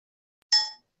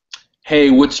Hey,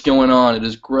 what's going on? It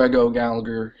is Greg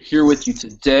O'Gallagher here with you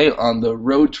today on the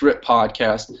Road Trip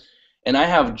podcast, and I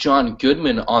have Jon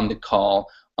Goodman on the call.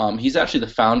 He's actually the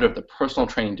founder of the Personal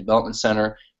Training Development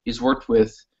Center. He's worked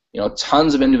with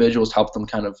tons of individuals to help them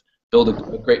kind of build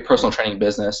a great personal training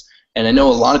business. And I know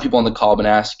a lot of people on the call have been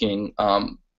asking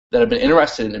that have been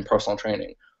interested in personal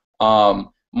training.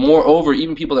 Moreover,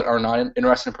 even people that are not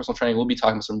interested in personal training, we'll be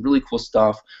talking about some really cool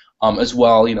stuff as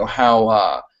well.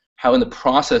 How in the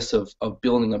process of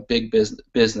building a big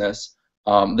business,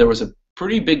 there was a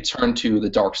pretty big turn to the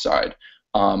dark side.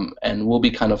 And Jon will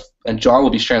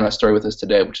be sharing that story with us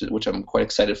today, which I'm quite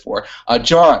excited for.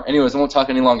 Jon, anyways, I won't talk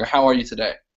any longer. How are you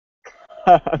today?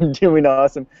 I'm doing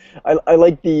awesome. I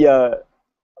like the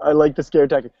scare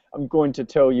tactic. I'm going to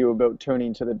tell you about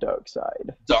turning to the dark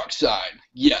side. Dark side,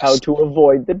 yes. How to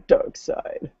avoid the dark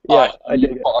side. Yeah, I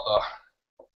dig it.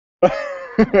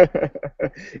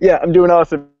 Yeah, I'm doing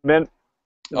awesome, man.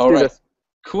 Let's do this.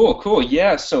 Cool.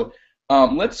 Yeah, so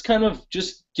let's kind of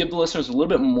just give the listeners a little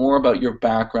bit more about your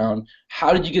background.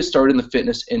 How did you get started in the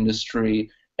fitness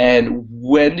industry, and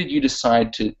when did you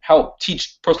decide to help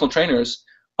teach personal trainers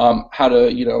how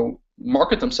to,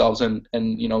 market themselves and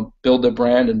build their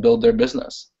brand and build their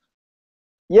business?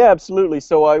 Yeah, absolutely.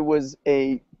 So at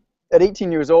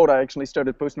 18 years old, I actually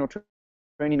started personal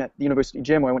training at the university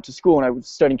gym where I went to school, and I was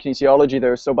studying kinesiology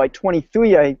there. So by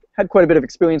 23, I had quite a bit of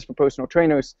experience for personal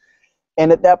trainers.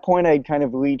 And at that point, I had kind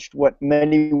of reached what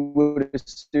many would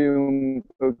assume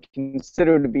or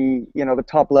consider to be, the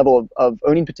top level of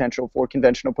earning potential for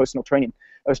conventional personal training.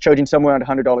 I was charging somewhere around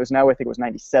 $100 an hour. I think it was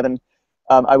 97.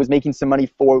 I was making some money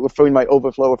for referring my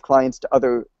overflow of clients to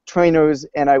other trainers,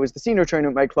 and I was the senior trainer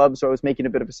at my club, so I was making a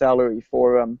bit of a salary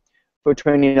for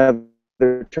training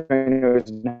other trainers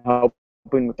and helping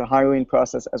with the hiring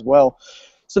process as well.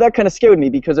 So that kind of scared me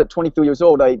because at 23 years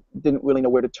old, I didn't really know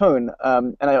where to turn,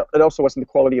 it also wasn't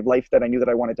the quality of life that I knew that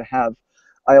I wanted to have.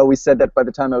 I always said that by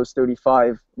the time I was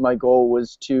 35, my goal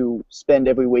was to spend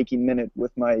every waking minute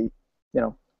with my,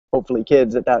 hopefully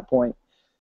kids at that point.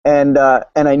 And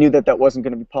I knew that wasn't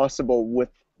going to be possible with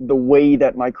the way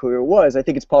that my career was. I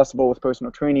think it's possible with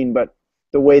personal training, but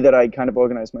the way that I kind of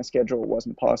organized my schedule, it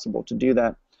wasn't possible to do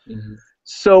that. Mm-hmm.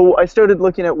 So I started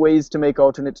looking at ways to make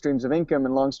alternate streams of income,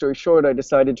 and long story short, I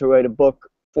decided to write a book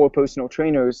for personal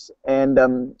trainers. And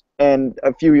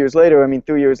a few years later,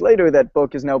 3 years later, that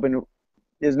book is now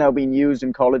being used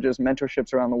in colleges,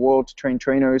 mentorships around the world to train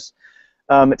trainers.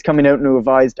 It's coming out in a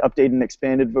revised, updated, and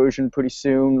expanded version pretty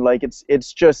soon. Like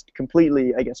it's just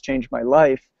completely, I guess, changed my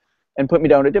life and put me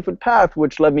down a different path,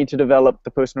 which led me to develop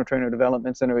the Personal Trainer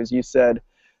Development Center, as you said,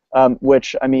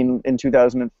 which, in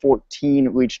 2014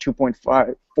 reached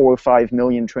 2.45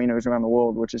 million trainers around the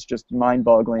world, which is just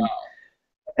mind-boggling.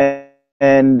 Wow.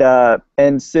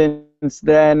 And since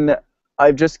then,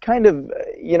 I've just kind of,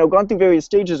 gone through various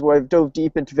stages where I've dove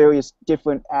deep into various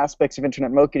different aspects of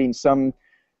internet marketing, some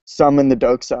in the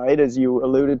dark side, as you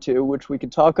alluded to, which we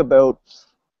could talk about.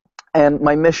 And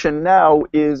my mission now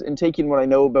is in taking what I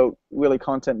know about really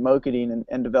content marketing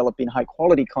and developing high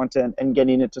quality content and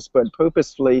getting it to spread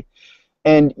purposefully,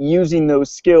 and using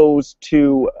those skills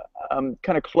to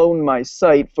kind of clone my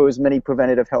site for as many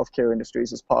preventative healthcare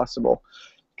industries as possible.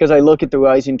 Because I look at the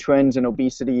rising trends in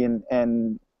obesity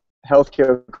and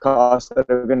healthcare costs that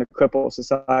are going to cripple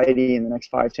society in the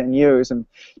next 5-10 years. And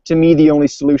to me, the only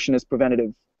solution is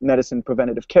preventative medicine,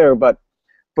 preventative care. But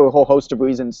for a whole host of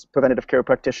reasons, preventative care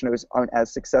practitioners aren't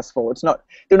as successful.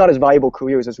 They're not as viable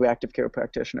careers as reactive care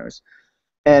practitioners.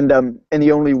 And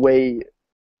the only way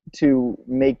to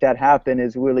make that happen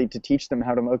is really to teach them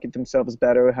how to market themselves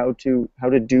better, how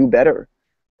to do better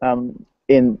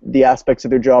in the aspects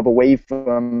of their job away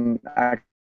from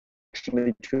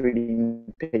actually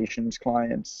treating patients,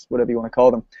 clients, whatever you want to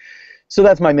call them. So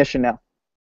that's my mission now.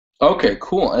 Okay,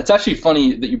 cool. It's actually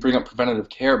funny that you bring up preventative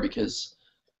care because,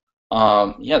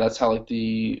 that's how like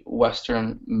the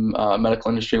Western medical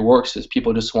industry works. Is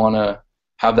people just want to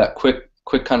have that quick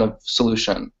kind of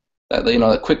solution,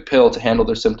 that quick pill to handle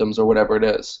their symptoms or whatever it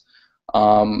is.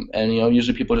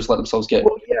 Usually people just let themselves get.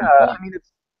 Well,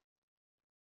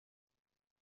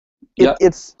 yeah,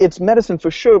 it's medicine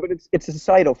for sure, but it's a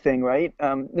societal thing, right?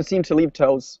 Nassim Taleb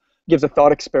gives a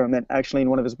thought experiment actually in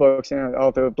one of his books,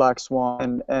 author of Black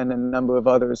Swan and a number of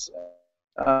others.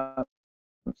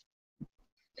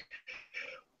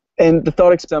 And the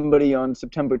thought somebody on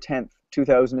September 10th,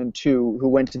 2002, who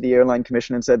went to the airline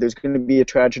commission and said, there's going to be a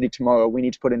tragedy tomorrow. We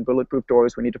need to put in bulletproof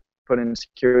doors. We need to put in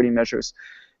security measures.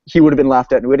 He would have been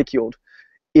laughed at and ridiculed.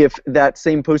 If that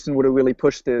same person would have really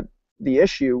pushed the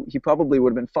issue, he probably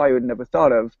would have been fired and never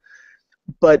thought of.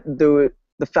 But the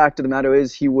fact of the matter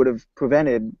is he would have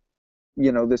prevented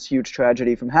this huge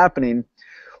tragedy from happening,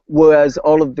 whereas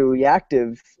all of the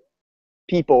reactive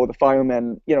people, the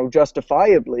firemen,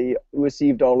 justifiably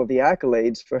received all of the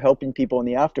accolades for helping people in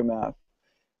the aftermath.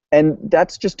 And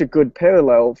that's just a good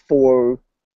parallel for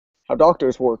how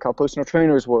doctors work, how personal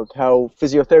trainers work, how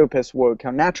physiotherapists work,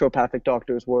 how naturopathic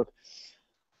doctors work.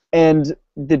 And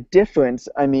the difference,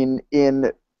 I mean,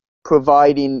 in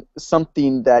providing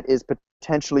something that is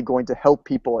potentially going to help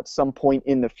people at some point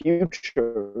in the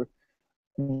future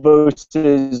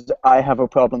versus I have a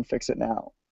problem, fix it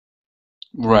now.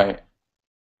 Right.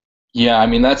 Yeah, I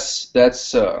mean that's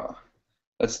yeah,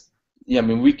 I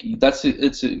mean we that's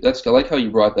that's I like how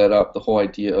you brought that up, the whole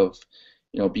idea of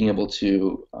being able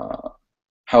to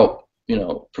help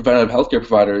preventative healthcare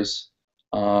providers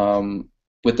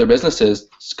with their businesses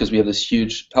because we have this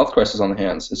huge health crisis on the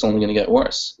hands. It's only going to get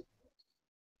worse.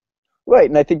 Right,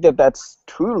 and I think that that's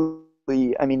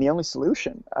truly, I mean, the only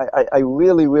solution. I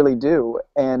really, really do.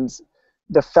 And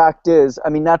the fact is, I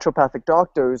mean, naturopathic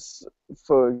doctors,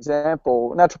 for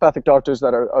example, naturopathic doctors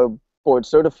that are board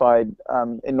certified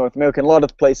in North America, and a lot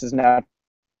of places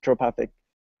naturopathy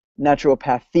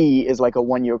is like a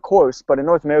 1-year course, but in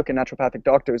North America, naturopathic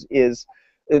doctors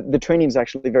the training is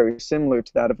actually very similar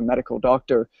to that of a medical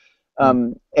doctor.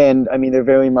 And I mean, they're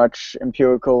very much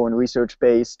empirical and research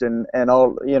based, and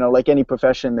all, like any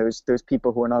profession, there's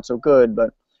people who are not so good,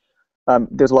 but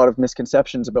there's a lot of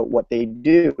misconceptions about what they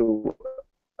do.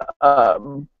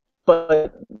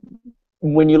 But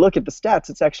when you look at the stats,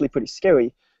 it's actually pretty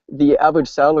scary. The average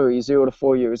salary 0 to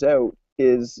 4 years out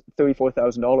is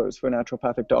 $34,000 for a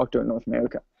naturopathic doctor in North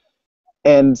America.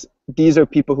 And these are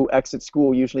people who exit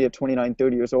school usually at 29,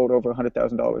 30 years old, over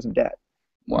 $100,000 in debt.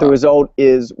 Wow. The result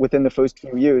is, within the first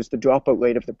few years, the dropout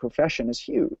rate of the profession is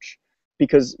huge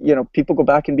because, people go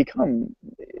back and become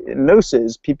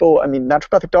nurses. I mean,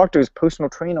 naturopathic doctors personal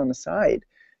train on the side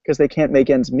because they can't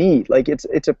make ends meet. Like,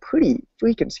 it's a pretty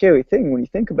freaking scary thing when you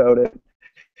think about it.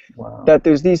 Wow. That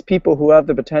there's these people who have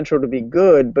the potential to be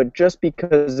good, but just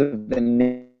because of the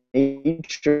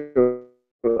nature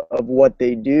of what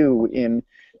they do in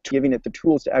giving it the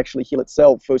tools to actually heal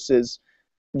itself versus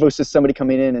somebody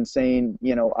coming in and saying,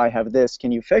 I have this,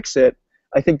 can you fix it?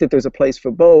 I think that there's a place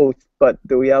for both, but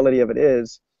the reality of it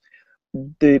is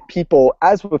the people,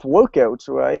 as with workouts,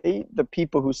 right? The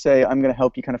people who say, I'm going to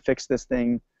help you kind of fix this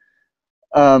thing,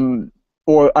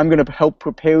 or I'm going to help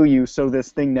prepare you so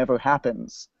this thing never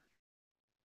happens.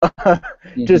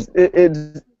 Just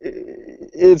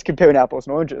it's comparing apples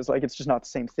and oranges. Like, it's just not the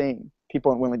same thing.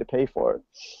 People aren't willing to pay for it.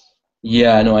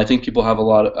 Yeah, no, I think people have a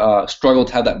lot of struggle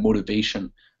to have that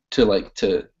motivation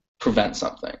to prevent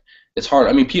something. It's hard.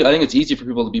 I mean, I think it's easy for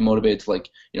people to be motivated to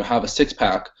have a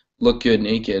six-pack, look good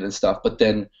naked and stuff. But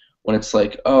then when it's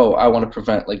like, oh, I want to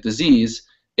prevent disease,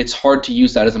 it's hard to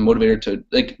use that as a motivator to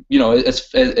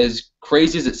as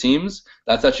crazy as it seems.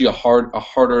 That's actually a harder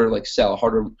sell,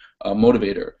 harder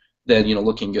motivator than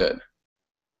looking good.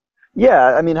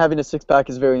 Yeah, I mean, having a six-pack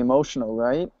is very emotional,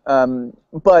 right?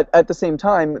 But at the same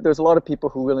time, there's a lot of people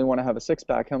who really want to have a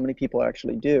six-pack. How many people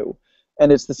actually do?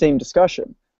 And it's the same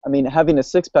discussion. I mean, having a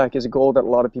six-pack is a goal that a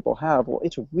lot of people have. Well,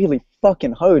 it's really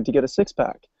fucking hard to get a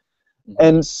six-pack.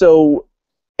 Mm-hmm.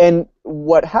 And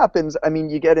what happens, I mean,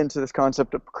 you get into this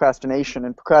concept of procrastination,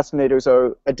 and procrastinators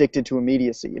are addicted to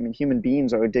immediacy. I mean, human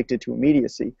beings are addicted to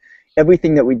immediacy.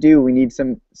 Everything that we do, we need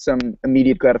some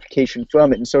immediate gratification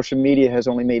from it, and social media has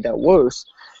only made that worse.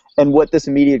 And what this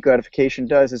immediate gratification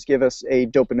does is give us a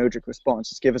dopaminergic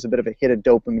response. It's give us a bit of a hit of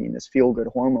dopamine, this feel-good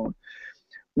hormone,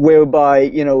 whereby,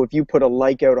 if you put a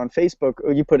like out on Facebook,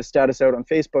 or you put a status out on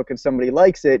Facebook and somebody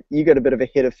likes it, you get a bit of a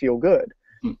hit of feel-good.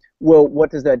 Well, what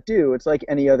does that do? It's like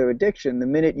any other addiction. The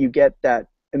minute you get that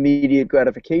immediate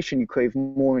gratification, you crave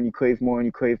more and you crave more and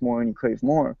you crave more and you crave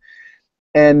more.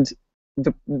 And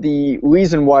the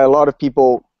reason why a lot of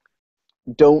people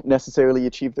don't necessarily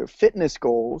achieve their fitness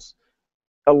goals,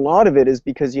 a lot of it is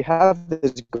because you have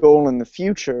this goal in the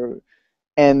future,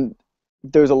 and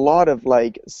there's a lot of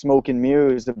smoke and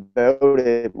mirrors about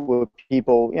it, where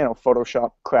people,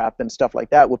 Photoshop crap and stuff like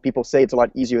that, where people say it's a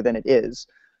lot easier than it is.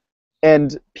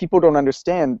 And people don't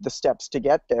understand the steps to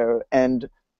get there, and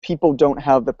people don't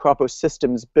have the proper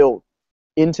systems built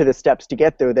into the steps to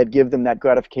get there that give them that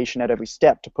gratification at every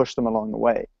step to push them along the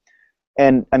way.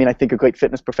 And I mean, I think a great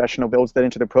fitness professional builds that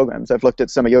into their programs. I've looked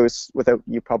at some of yours without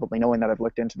you probably knowing that I've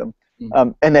looked into them.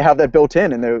 Mm-hmm. And they have that built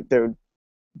in, and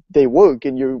they work,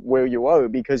 and you're where you are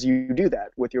because you do that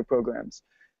with your programs.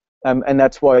 And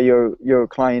that's why your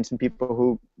clients and people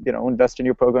who invest in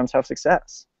your programs have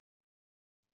success.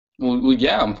 Well,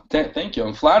 yeah. Thank you.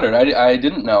 I'm flattered. I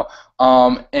didn't know.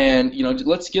 And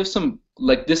let's give some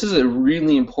this is a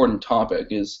really important topic.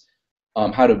 Is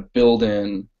how to build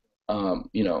in,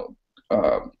 you know,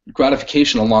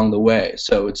 gratification along the way.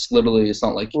 So it's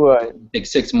not like Right. it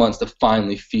takes 6 months to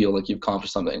finally feel like you've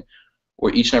accomplished something,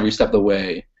 where each and every step of the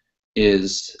way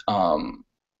is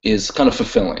kind of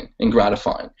fulfilling and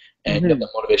gratifying, and you have Hmm. that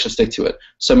motivation to stick to it.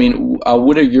 So I mean,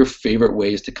 what are your favorite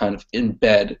ways to kind of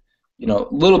embed, a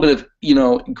little bit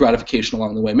of, gratification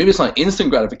along the way? Maybe it's not instant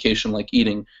gratification like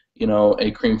eating,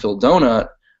 a cream-filled donut,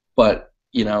 but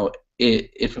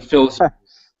it fulfills you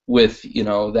with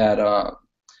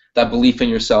that belief in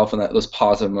yourself and those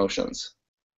positive emotions.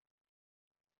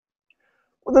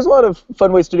 Well, there's a lot of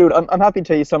fun ways to do it. I'm happy to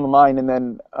tell you some of mine, and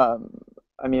then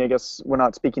I mean, I guess we're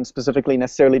not speaking specifically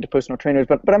necessarily to personal trainers,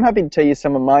 but I'm happy to tell you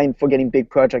some of mine for getting big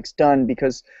projects done,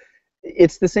 because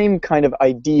it's the same kind of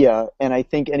idea. And I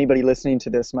think anybody listening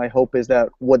to this, my hope is that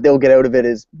what they'll get out of it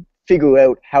is figure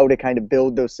out how to kind of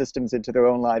build those systems into their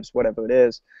own lives, whatever it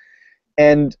is.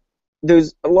 And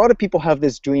there's a lot of people have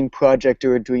this dream project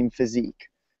or a dream physique,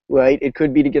 right? It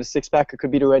could be to get a six pack, it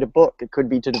could be to write a book, it could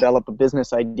be to develop a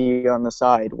business idea on the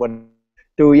side. What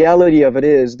the reality of it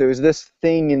is, there's this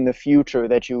thing in the future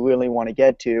that you really want to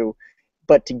get to,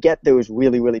 but to get there is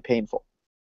really, really painful,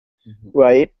 Mhm.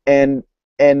 right?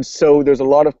 And so there's a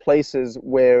lot of places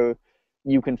where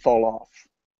you can fall off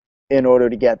in order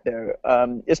to get there,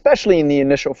 especially in the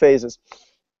initial phases.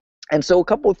 And so a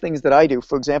couple of things that I do,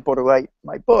 for example, to write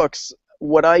my books,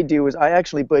 what I do is I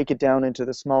actually break it down into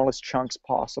the smallest chunks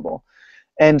possible.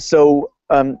 And so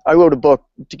I wrote a book,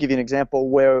 to give you an example,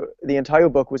 where the entire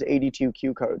book was 82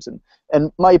 cue cards.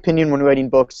 And my opinion when writing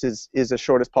books is as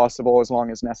short as possible, as long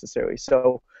as necessary.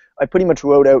 So I pretty much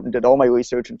wrote out and did all my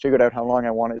research and figured out how long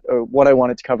I wanted, or what I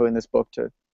wanted to cover in this book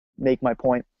to make my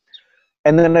point.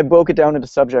 And then I broke it down into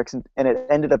subjects, and it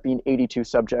ended up being 82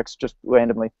 subjects just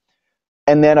randomly.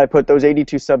 And then I put those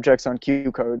 82 subjects on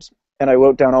cue cards, and I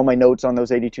wrote down all my notes on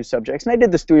those 82 subjects. And I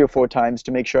did this 3 or 4 times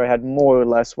to make sure I had more or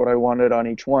less what I wanted on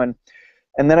each one.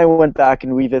 And then I went back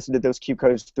and revisited those cue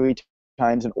cards 3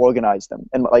 times and organized them.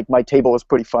 And like my table was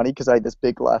pretty funny because I had this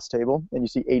big glass table, and you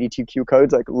see 82 cue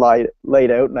cards like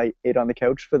laid out, and I ate on the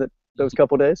couch for those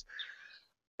couple days.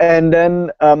 And then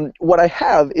what I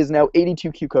have is now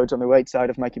 82 cue cards on the right side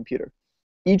of my computer.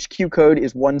 Each cue code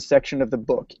is one section of the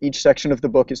book. Each section of the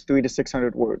book is 300 to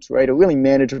 600 words, right? A really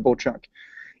manageable chunk.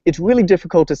 It's really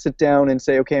difficult to sit down and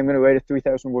say, okay, I'm going to write a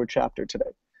 3,000 word chapter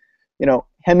today.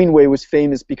 Hemingway was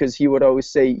famous because he would always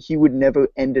say he would never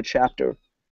end a chapter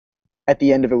at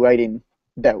the end of a writing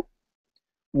bout.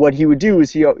 What he would do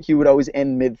is he would always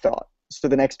end mid-thought. So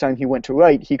the next time he went to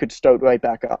write, he could start right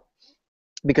back up,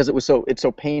 because it's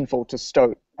so painful to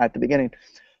start at the beginning.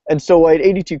 And so I had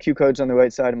 82 cue codes on the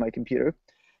right side of my computer,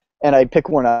 and I'd pick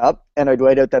one up and I'd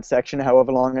write out that section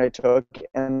however long I took,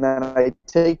 and then I'd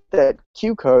take that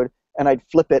cue code and I'd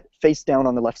flip it face down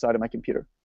on the left side of my computer.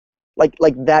 Like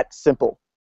that simple.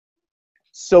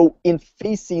 So in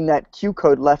facing that cue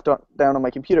code down on my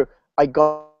computer, I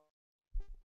got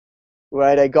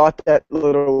that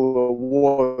little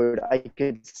reward. I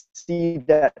could see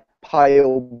that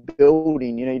pile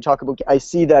building. You talk about, I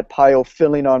see that pile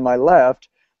filling on my left,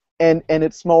 and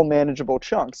it's small manageable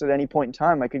chunks. At any point in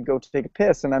time I could go to take a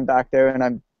piss and I'm back there, and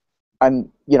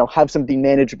I'm have something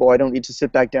manageable. I don't need to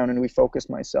sit back down and refocus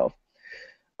myself.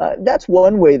 That's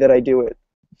one way that I do it,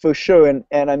 for sure.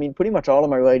 And I mean, pretty much all of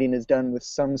my writing is done with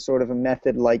some sort of a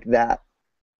method like that,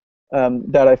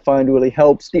 that I find really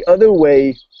helps. The other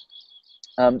way,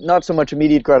 not so much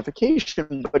immediate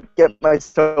gratification, but get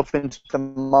myself into the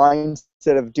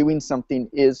mindset of doing something,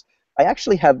 is I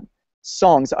actually have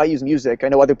songs. I use music. I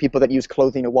know other people that use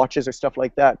clothing or watches or stuff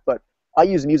like that, but I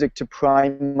use music to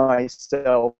prime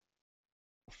myself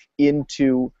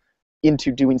into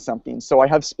doing something. So I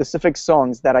have specific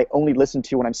songs that I only listen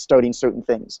to when I'm starting certain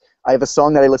things. I have a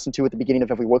song that I listen to at the beginning of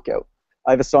every workout.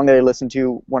 I have a song that I listen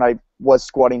to when I was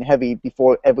squatting heavy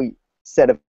before every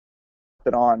set of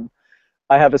it on.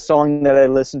 I have a song that I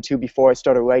listen to before I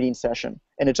start a writing session,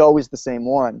 and it's always the same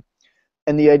one.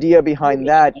 And the idea behind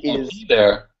that is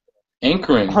There,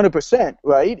 anchoring. 100%,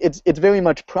 right? It's very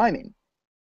much priming.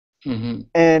 Hmm.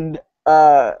 And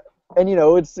uh,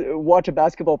 it's watch a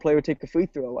basketball player take a free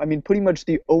throw. I mean, pretty much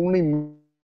the only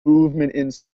movement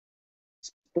in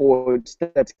sports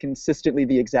that's consistently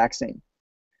the exact same.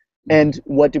 And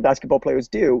what do basketball players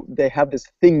do? They have this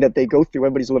thing that they go through.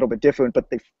 Everybody's a little bit different, but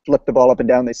they flip the ball up and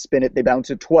down, they spin it, they bounce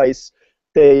it twice,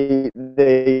 they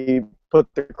put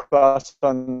the cross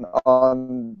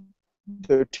on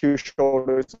their two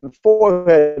shoulders and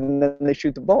forehead, and then they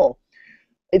shoot the ball.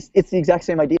 It's the exact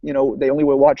same idea. They only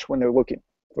wear a watch when they're working,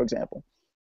 for example.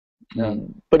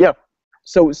 Mm. But yeah,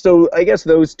 so I guess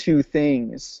those two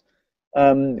things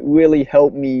really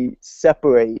helped me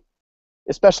separate,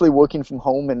 especially working from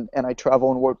home, and I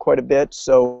travel and work quite a bit.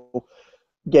 So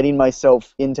getting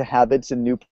myself into habits and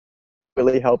new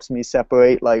really helps me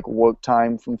separate like work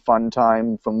time from fun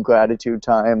time, from gratitude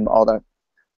time, all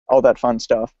that fun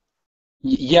stuff.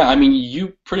 Yeah, I mean,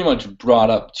 you pretty much brought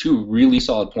up two really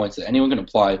solid points that anyone can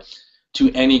apply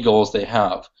to any goals they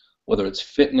have, whether it's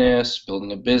fitness,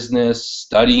 building a business,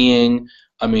 studying.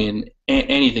 I mean,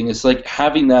 anything. It's like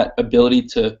having that ability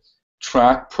to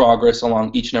track progress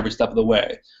along each and every step of the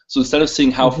way. So instead of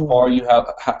seeing how Mhm. far you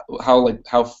have,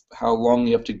 how long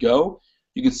you have to go,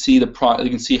 you can see you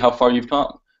can see how far you've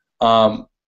come.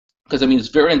 Because I mean, it's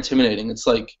very intimidating. It's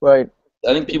like Right.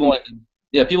 I think people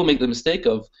make people make the mistake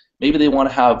of maybe they want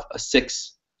to have a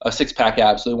six pack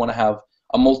abs, so they want to have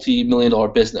a multi-million dollar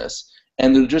business,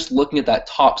 and they're just looking at that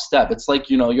top step. It's like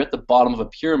you're at the bottom of a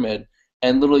pyramid,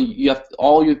 and literally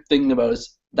all you're thinking about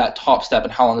is that top step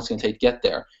and how long it's going to take to get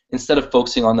there, instead of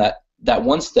focusing on that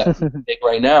one step you can take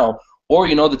right now, or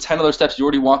the 10 other steps you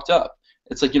already walked up.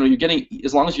 It's like you're getting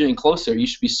as long as you're getting closer, you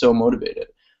should be so motivated.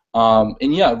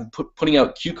 And yeah, putting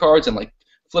out cue cards and like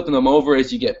flipping them over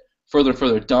as you get further and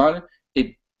further done,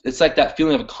 it's like that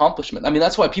feeling of accomplishment. I mean,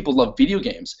 that's why people love video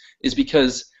games, is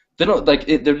because they don't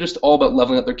they're just all about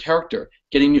leveling up their character,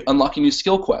 unlocking new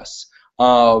skill quests.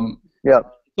 Yeah.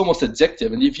 It's almost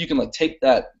addictive, and if you can like take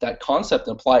that concept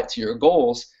and apply it to your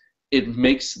goals, it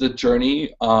makes the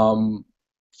journey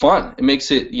fun. It makes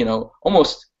it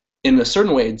almost in a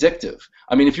certain way addictive.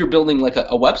 I mean, if you're building like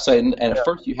a website and at Yeah.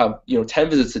 first you have 10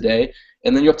 visits a day,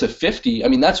 and then you're up to 50, I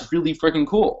mean that's really freaking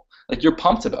cool. Like you're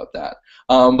pumped about that.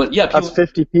 But yeah, That's people.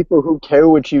 50 people who care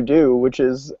what you do, which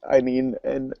is, I mean,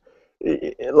 and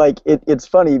like it's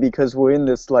funny because we're in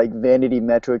this like vanity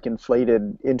metric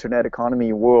inflated internet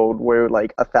economy world where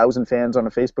like 1,000 fans on a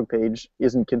Facebook page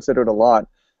isn't considered a lot.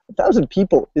 1,000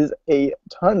 people is a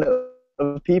ton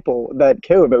of people that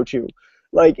care about you.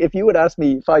 Like if you had asked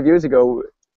me 5 years ago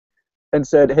and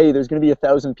said, "Hey, there's going to be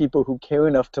 1,000 people who care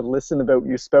enough to listen about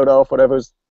you spout off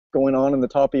whatever's going on in the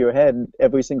top of your head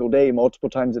every single day, multiple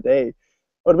times a day,"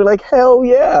 I'd be like, "Hell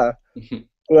yeah!"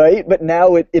 Right? But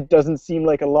now it doesn't seem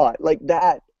like a lot. Like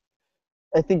that,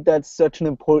 I think that's such an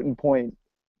important point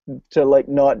to like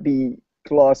not be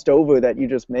glossed over that you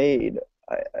just made.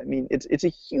 I mean, it's a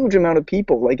huge amount of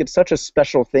people. Like it's such a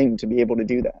special thing to be able to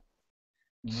do that.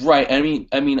 Right. I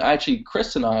mean, actually,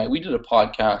 Chris and I, we did a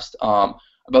podcast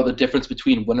about the difference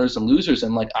between winners and losers,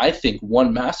 and like I think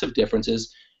one massive difference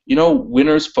is,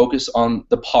 winners focus on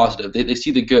the positive. They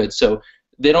see the good, so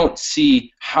they don't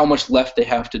see how much left they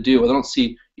have to do, or they don't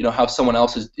see, how someone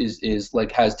else is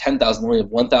like has 10,000, only have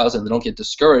 1,000. They don't get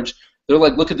discouraged. They're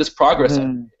like, look at this progress.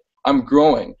 Hmm. I'm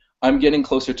growing. I'm getting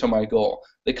closer to my goal.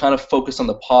 They kind of focus on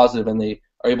the positive, and they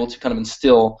are able to kind of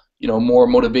instill, more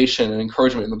motivation and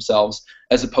encouragement in themselves,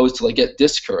 as opposed to like get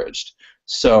discouraged.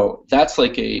 So that's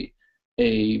like a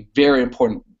very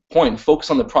important point.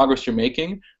 Focus on the progress you're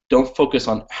making. Don't focus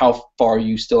on how far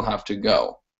you still have to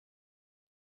go.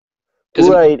 Because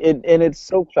Right. And it's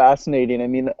so fascinating. I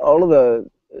mean, all of the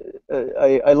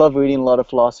I love reading a lot of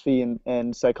philosophy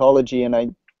and psychology, and I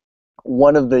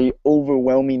one of the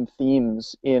overwhelming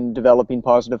themes in developing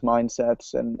positive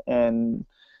mindsets and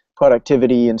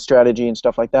productivity and strategy and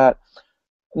stuff like that,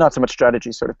 not so much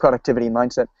strategy, sort of productivity and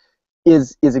mindset,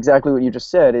 is exactly what you just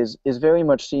said, is very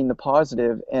much seeing the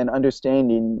positive and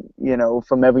understanding,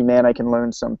 from every man I can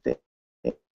learn something.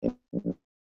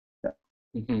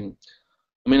 mhm.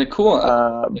 I mean, cool.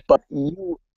 But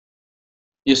you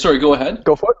Yeah, sorry. Go ahead.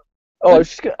 go for it. Oh,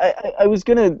 Uh, I was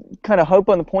gonna kind of harp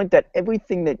on the point that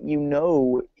everything that you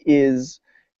know is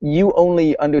you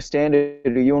only understand it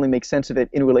or you only make sense of it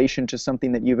in relation to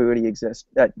something that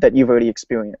that you've already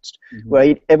experienced, mhm.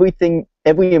 right?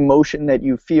 Every emotion that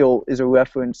you feel is in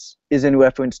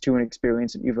reference to an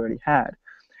experience that you've already had.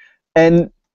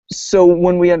 And so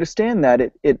when we understand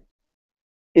that,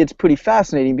 it's pretty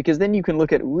fascinating because then you can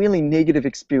look at really negative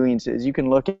experiences. You can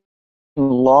look at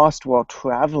lost while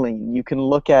traveling. You can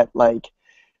look at like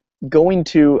going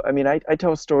to, I mean, I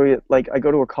tell a story, like I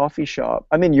go to a coffee shop.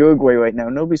 I'm in Uruguay right now.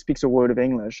 Nobody speaks a word of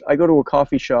English. I go to a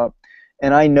coffee shop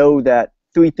and I know that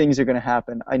three things are going to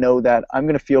happen. I know that I'm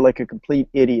going to feel like a complete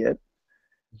idiot.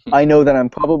 I know that I'm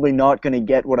probably not going to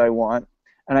get what I want.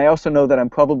 And I also know that I'm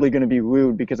probably going to be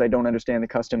rude because I don't understand the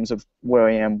customs of where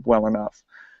I am well enough.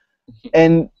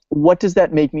 And what does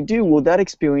that make me do? Well, that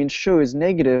experience sure is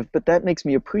negative, but that makes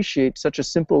me appreciate such a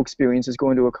simple experience as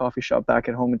going to a coffee shop back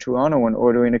at home in Toronto and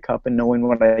ordering a cup and knowing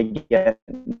what I get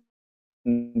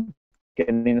and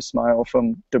getting a smile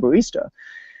from the barista.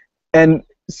 And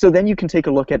so then you can take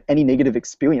a look at any negative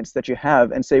experience that you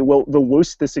have and say, well, the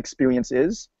worse this experience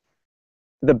is,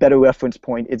 the better reference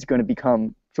point it's going to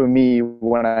become for me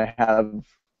when I have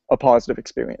a positive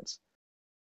experience.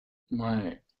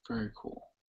 Right. Very cool.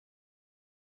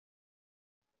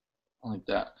 I like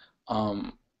that.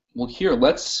 Well, here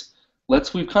let's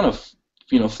we've kind of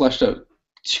fleshed out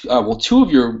two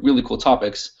of your really cool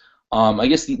topics. I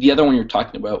guess the other one you're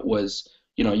talking about was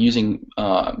using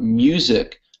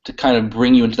music to kind of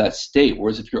bring you into that state.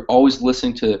 Whereas if you're always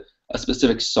listening to a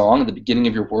specific song at the beginning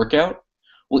of your workout,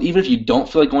 well, even if you don't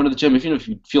feel like going to the gym, even if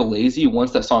you feel lazy,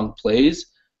 once that song plays,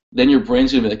 then your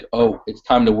brain's gonna be like, oh, it's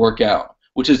time to work out,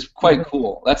 which is quite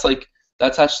cool. That's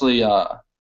actually a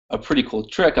pretty cool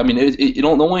trick. I mean, the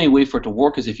only way for it to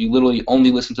work is if you literally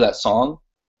only listen to that song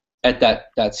at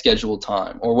that scheduled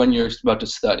time or when you're about to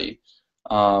study.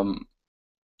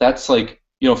 That's like,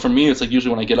 for me, it's like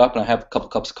usually when I get up and I have a couple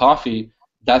cups of coffee,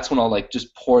 that's when I'll like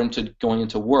just pour into going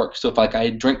into work. So if like I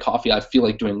drink coffee, I feel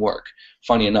like doing work.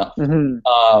 Funny enough.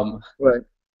 Right.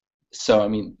 So I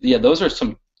mean, yeah, those are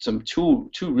some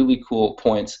two really cool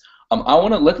points. I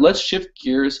want to let's shift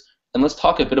gears and let's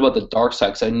talk a bit about the dark side,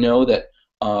 because I know that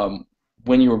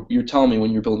when you're telling me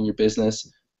when you're building your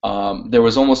business, there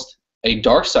was almost a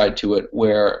dark side to it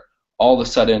where all of a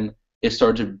sudden it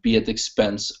started to be at the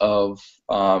expense of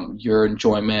your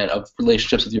enjoyment of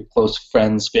relationships with your close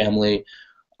friends, family,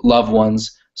 loved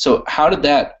ones. So how did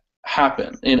that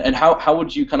happen, and how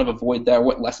would you kind of avoid that?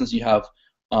 What lessons do you have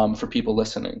for people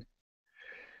listening?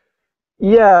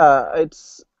 Yeah,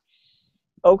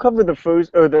 I'll cover the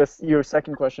first or your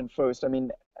second question first. I mean,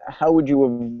 how would you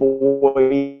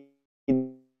avoid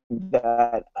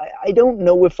that? I don't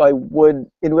know if I would.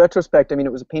 In retrospect, I mean,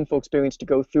 it was a painful experience to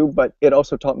go through, but it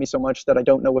also taught me so much that I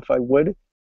don't know if I would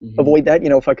avoid that.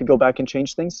 If I could go back and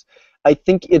change things. I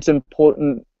think it's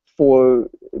important for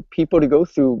people to go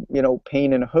through,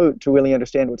 pain and hurt to really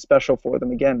understand what's special for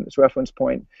them. Again, this reference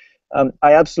point.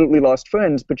 I absolutely lost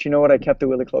friends, but you know what? I kept the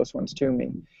really close ones to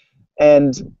me.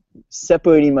 And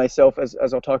separating myself, as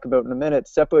I'll talk about in a minute,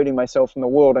 separating myself from the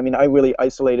world. I mean, I really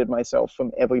isolated myself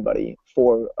from everybody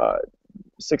for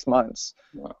 6 months.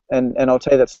 Wow. And I'll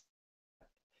tell you that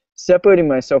separating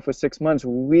myself for 6 months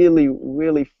really,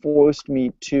 really forced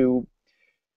me to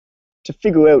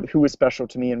figure out who was special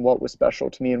to me and what was special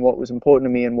to me and what was important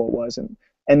to me and what wasn't.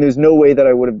 And there's no way that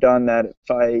I would have done that if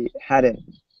I hadn't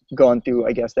gone through,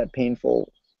 I guess, that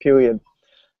painful period.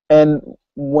 And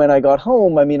when I got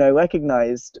home, I mean, I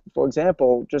recognized, for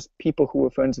example, just people who were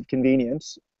friends of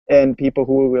convenience and people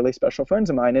who were really special friends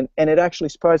of mine. And it actually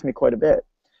surprised me quite a bit.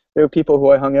 There were people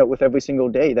who I hung out with every single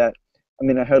day that, I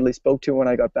mean, I hardly spoke to when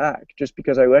I got back, just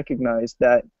because I recognized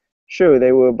that, sure,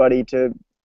 they were a buddy to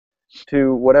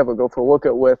whatever, go for a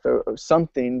workout with or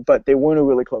something, but they weren't a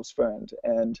really close friend.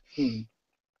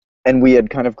 And we had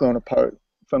kind of grown apart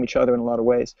from each other in a lot of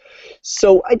ways.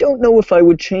 So I don't know if I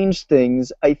would change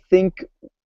things. I think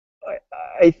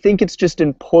it's just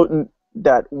important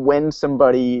that when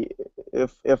somebody,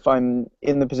 if I'm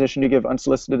in the position to give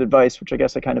unsolicited advice, which I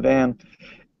guess I kind of am,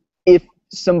 if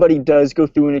somebody does go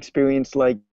through an experience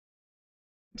like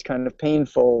it's kind of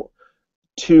painful,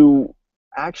 to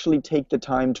actually take the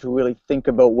time to really think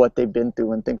about what they've been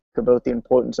through and think about the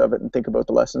importance of it and think about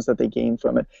the lessons that they gain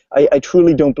from it. I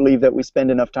truly don't believe that we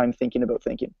spend enough time thinking about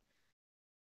thinking.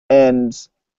 And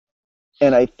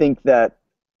I think that,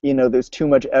 there's too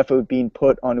much effort being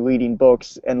put on reading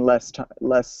books and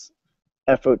less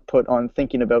effort put on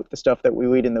thinking about the stuff that we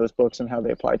read in those books and how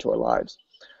they apply to our lives.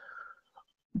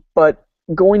 But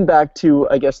going back to,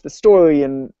 I guess, the story,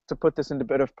 and to put this into a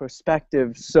bit of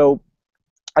perspective, so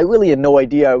I really had no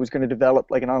idea I was going to develop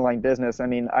like an online business. I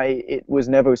mean, it was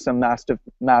never some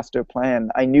master plan.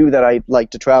 I knew that I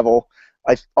liked to travel.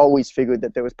 I always figured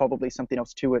that there was probably something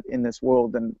else to it in this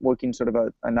world than working sort of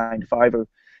a 9 to 5 or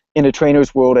in a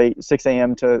trainer's world, a 6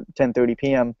 a.m. to 10:30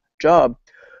 p.m. job.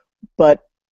 But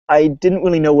I didn't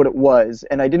really know what it was,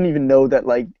 and I didn't even know that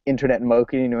like internet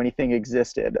marketing or anything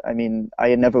existed. I mean, I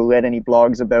had never read any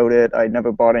blogs about it. I'd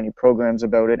never bought any programs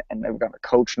about it, and never got a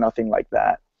coach, nothing like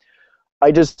that.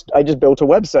 I just built a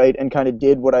website and kind of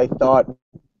did what I thought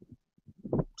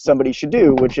somebody should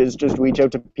do, which is just reach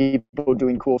out to people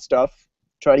doing cool stuff,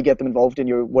 try to get them involved in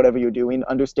whatever you're doing,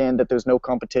 understand that there's no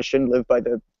competition, live by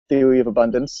the theory of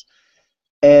abundance,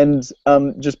 and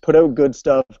just put out good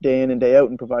stuff day in and day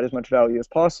out and provide as much value as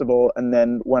possible. And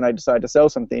then when I decide to sell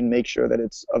something, make sure that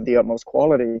it's of the utmost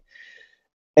quality.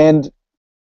 And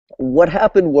what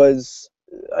happened was,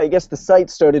 I guess the site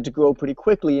started to grow pretty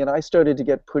quickly, and I started to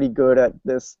get pretty good at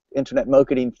this internet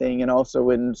marketing thing, and also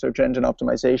in search engine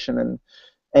optimization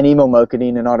and email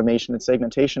marketing and automation and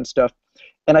segmentation stuff.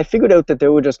 And I figured out that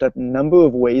there were just a number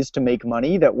of ways to make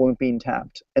money that weren't being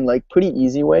tapped, and like pretty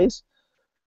easy ways.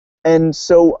 And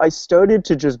so I started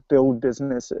to just build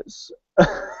businesses.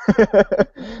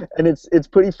 And it's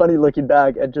pretty funny looking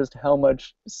back at just how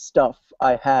much stuff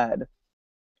I had.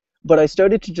 But I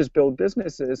started to just build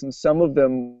businesses, and some of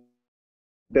them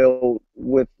built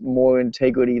with more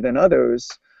integrity than others.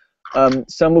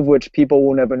 Some of which people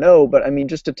will never know. But I mean,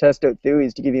 just to test out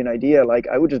theories, to give you an idea, like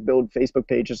I would just build Facebook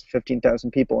pages of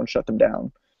 15,000 people and shut them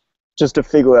down, just to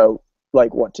figure out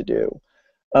like what to do.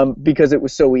 Because it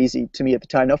was so easy to me at the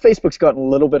time. Now, Facebook's gotten a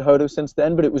little bit harder since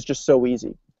then, but it was just so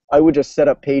easy. I would just set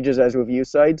up pages as review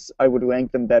sites. I would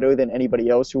rank them better than anybody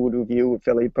else who would review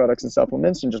affiliate products and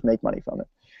supplements and just make money from it.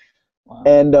 Wow.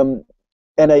 And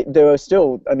there are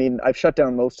still, I mean, I've shut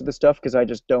down most of the stuff because I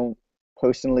just don't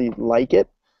personally like it.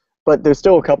 But there's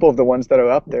still a couple of the ones that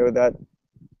are up there that,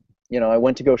 I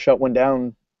went to go shut one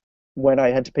down when I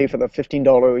had to pay for the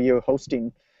 $15 a year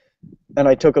hosting. And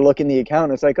I took a look in the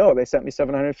account, and it's like, oh, they sent me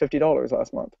 $750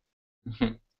 last month.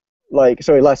 Like,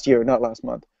 sorry, last year, not last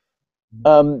month.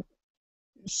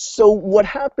 So what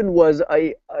happened was,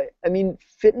 I mean,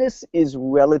 fitness is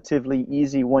relatively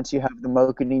easy once you have the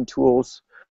marketing tools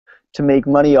to make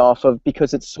money off of,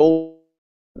 because it's sold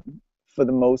for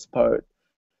the most part.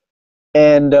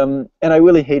 And I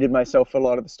really hated myself for a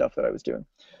lot of the stuff that I was doing.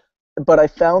 But I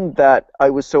found that I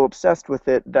was so obsessed with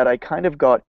it that I kind of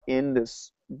got in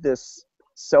this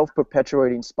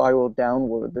self-perpetuating spiral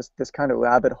downward, this kind of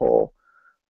rabbit hole.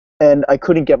 And I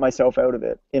couldn't get myself out of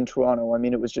it in Toronto. I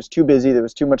mean, it was just too busy. There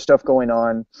was too much stuff going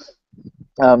on.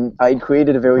 I'd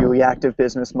created a very reactive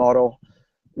business model,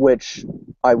 which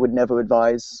I would never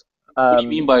advise. What do you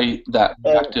mean by that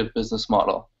reactive business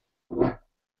model?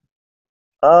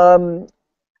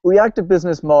 Reactive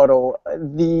business model.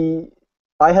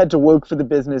 I had to work for the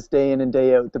business day in and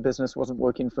day out. The business wasn't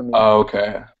working for me. Oh,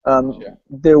 okay.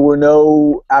 There were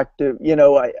no active,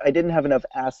 I didn't have enough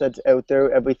assets out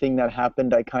there. Everything that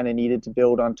happened, I kind of needed to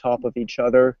build on top of each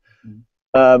other.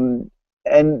 And,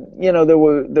 there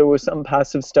were some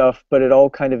passive stuff, but it all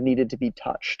kind of needed to be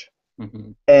touched.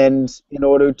 And in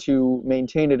order to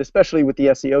maintain it, especially with the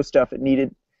SEO stuff, it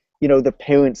needed, the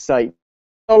parent site.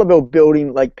 All about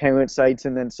building like parent sites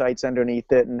and then sites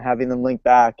underneath it and having them link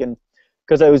back. And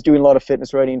because I was doing a lot of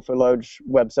fitness writing for large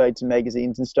websites and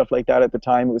magazines and stuff like that at the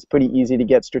time, it was pretty easy to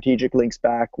get strategic links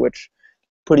back, which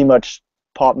pretty much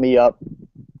popped me up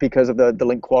because of the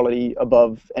link quality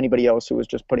above anybody else who was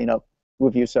just putting up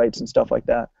review sites and stuff like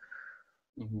that.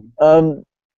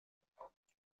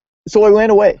 So I ran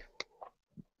away,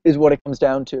 is what it comes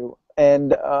down to.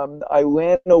 And I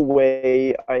ran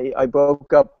away. I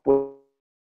broke up with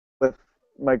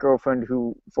my girlfriend,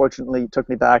 who fortunately took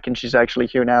me back, and she's actually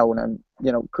here now, and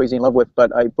I'm crazy in love with.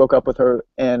 But I broke up with her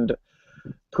and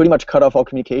pretty much cut off all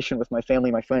communication with my family,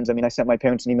 my friends. I mean, I sent my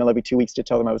parents an email every 2 weeks to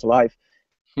tell them I was alive.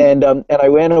 And I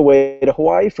ran away to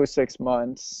Hawaii for 6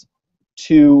 months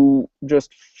to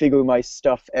just figure my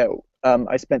stuff out.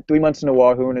 I spent 3 months in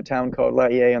Oahu, in a town called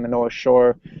Laie on the North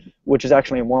Shore, which is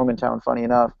actually a Mormon town, funny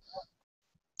enough.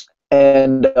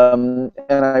 And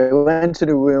I rented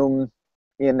a room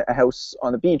in a house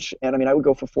on the beach, and I mean, I would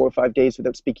go for 4 or 5 days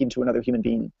without speaking to another human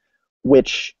being,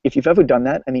 which, if you've ever done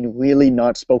that, I mean, really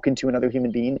not spoken to another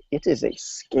human being, it is a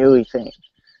scary thing.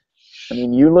 I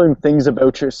mean, you learn things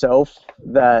about yourself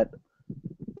that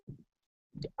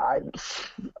I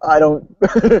don't,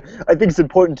 I think it's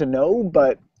important to know,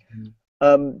 but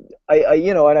and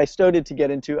I started to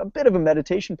get into a bit of a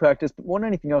meditation practice, but more than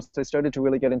anything else, I started to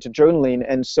really get into journaling,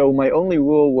 and so my only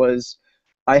rule was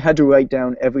I had to write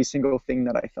down every single thing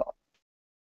that I thought.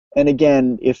 And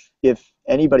again, if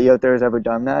anybody out there has ever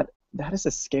done that, that is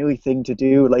a scary thing to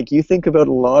do. Like, you think about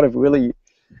a lot of really,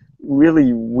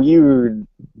 really weird,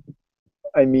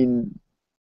 I mean,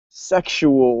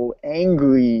 sexual,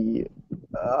 angry,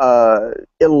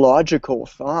 illogical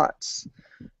thoughts.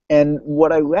 And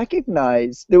what I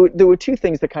recognized, there were two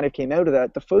things that kind of came out of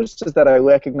that. The first is that I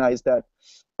recognized that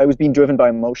I was being driven by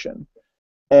emotion.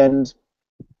 And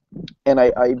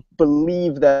I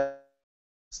believe that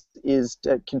is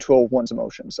to control one's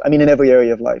emotions. I mean, in every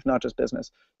area of life, not just business,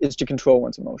 is to control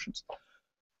one's emotions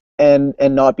and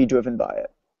not be driven by it.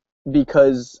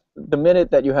 Because the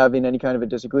minute that you're having any kind of a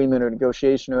disagreement or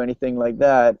negotiation or anything like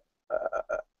that,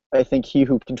 I think he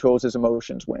who controls his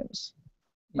emotions wins.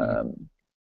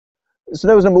 So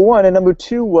that was number one. And number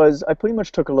two was I pretty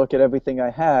much took a look at everything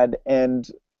I had, and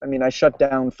I mean, I shut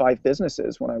down 5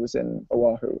 businesses when I was in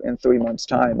Oahu in 3 months'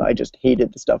 time. I just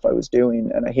hated the stuff I was doing,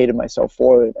 and I hated myself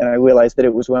for it. And I realized that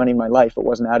it was running my life. It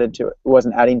wasn't added to it. It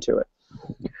wasn't adding to it.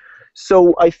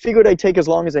 So I figured I'd take as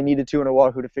long as I needed to in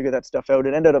Oahu to figure that stuff out.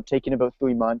 It ended up taking about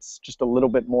 3 months, just a little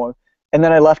bit more. And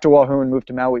then I left Oahu and moved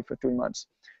to Maui for 3 months.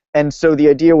 And so the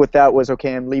idea with that was,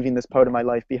 okay, I'm leaving this part of my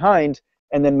life behind,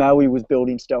 and then Maui was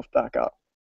building stuff back up.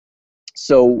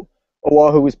 So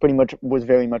Oahu was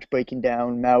very much breaking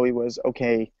down. Maui was,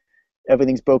 okay,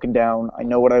 everything's broken down. I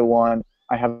know what I want.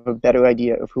 I have a better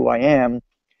idea of who I am.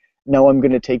 Now I'm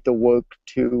going to take the work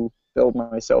to build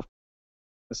myself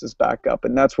this is back up.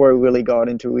 And that's where I really got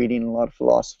into reading a lot of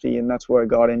philosophy, and that's where I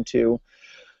got into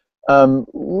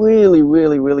really,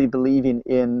 really, really believing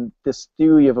in this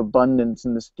theory of abundance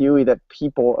and this theory that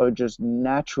people are just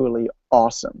naturally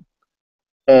awesome.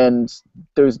 And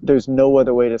there's no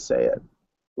other way to say it.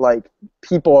 Like,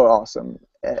 people are awesome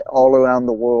all around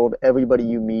the world. Everybody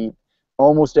you meet,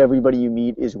 almost everybody you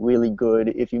meet is really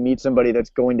good. If you meet somebody that's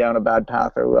going down a bad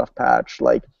path or a rough patch,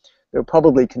 like, they're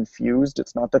probably confused.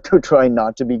 It's not that they're trying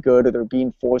not to be good or they're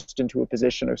being forced into a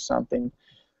position or something.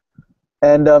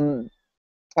 And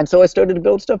so I started to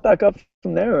build stuff back up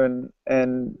from there, and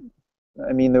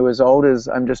I mean, the result is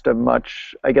I'm just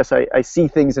I guess I see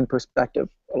things in perspective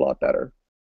a lot better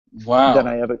than Wow.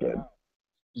 I ever did.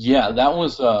 Yeah, that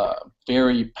was a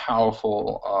very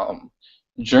powerful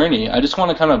journey. I just want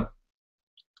to kind of,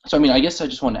 so I mean, I guess I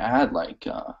just want to add, like,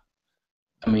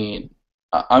 I mean,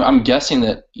 I'm guessing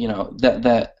that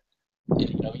that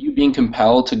you being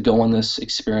compelled to go on this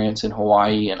experience in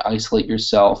Hawaii and isolate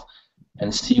yourself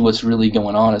and see what's really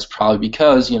going on is probably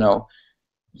because you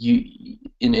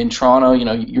in Toronto,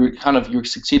 you're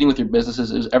succeeding with your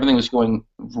businesses. Everything was going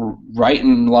right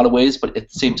in a lot of ways, but at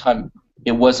the same time,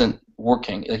 it wasn't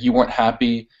working. Like, you weren't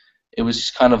happy. It was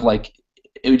just kind of like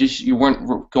you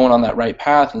weren't going on that right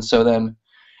path. And so then,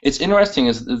 it's interesting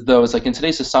as though it's like in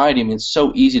today's society. I mean, it's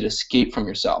so easy to escape from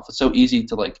yourself. It's so easy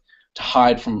to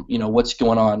hide from what's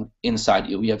going on inside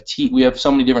you. We have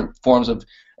so many different forms of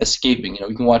escaping.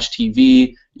 You can watch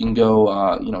TV. You can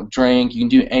go drink. You can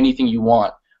do anything you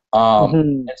want. Hmm.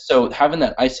 And so having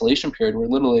that isolation period where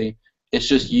literally it's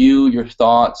just you, your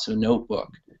thoughts, a notebook.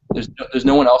 There's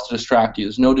no one else to distract you.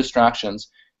 There's no distractions.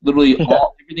 Literally Yeah.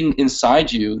 everything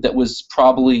inside you that was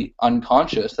probably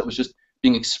unconscious, that was just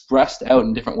being expressed out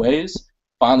in different ways,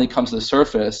 finally comes to the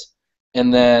surface,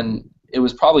 and then it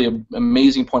was probably an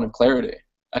amazing point of clarity.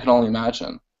 I can only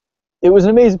imagine. It was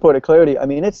an amazing point of clarity. I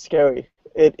mean, it's scary.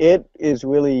 It is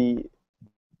really,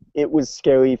 it was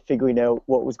scary figuring out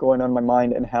what was going on in my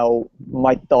mind and how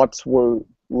my thoughts were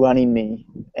running me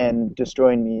and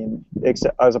destroying me, and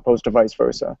as opposed to vice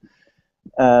versa.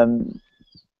 Um,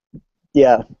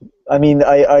 yeah, I mean,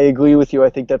 I agree with you.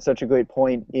 I think that's such a great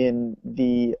point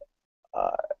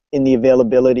uh, in the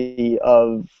availability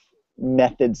of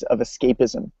methods of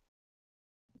escapism.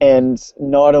 And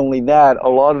not only that, a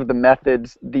lot of the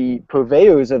methods, the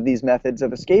purveyors of these methods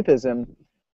of escapism,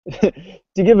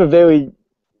 to give a very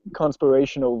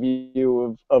conspirational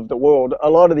view of the world, a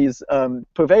lot of these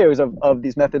purveyors of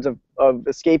these methods of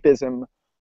escapism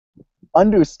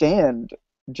understand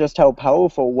just how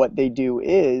powerful what they do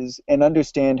is and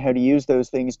understand how to use those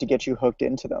things to get you hooked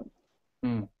into them.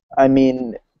 Mm. I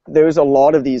mean, there's a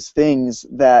lot of these things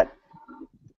that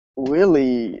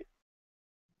really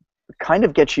kind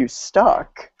of get you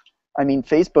stuck. I mean,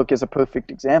 Facebook is a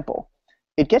perfect example.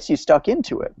 It gets you stuck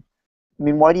into it. I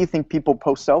mean, why do you think people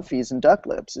post selfies and duck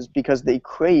lips? Is because they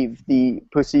crave the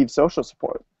perceived social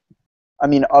support. I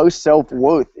mean, our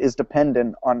self-worth is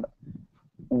dependent on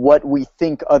what we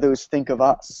think others think of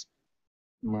us.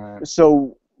 Right.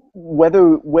 So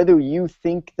whether you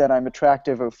think that I'm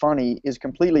attractive or funny is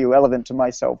completely irrelevant to my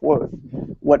self-worth.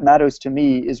 What matters to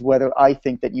me is whether I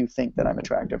think that you think that I'm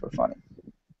attractive or funny.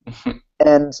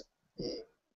 And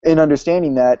in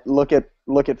understanding that, look at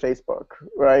Facebook,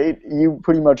 right? You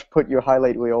pretty much put your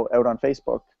highlight reel out on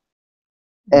Facebook,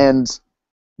 and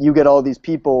you get all these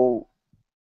people,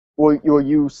 or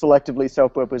you selectively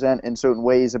self-represent in certain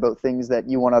ways about things that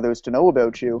you want others to know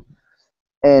about you,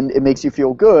 and it makes you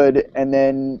feel good, and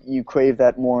then you crave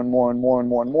that more and more and more and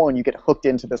more and more, and you get hooked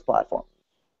into this platform.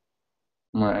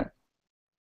 Right.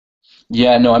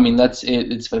 Yeah. No. I mean, that's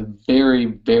it. It's a very,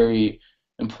 very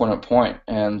important point,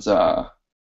 and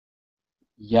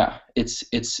yeah,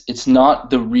 it's not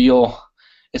the real.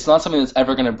 It's not something that's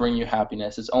ever going to bring you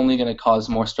happiness. It's only going to cause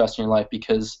more stress in your life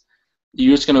because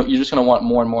you're just gonna want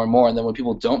more and more and more. And then when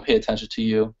people don't pay attention to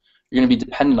you, you're going to be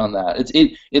dependent on that.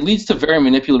 It leads to very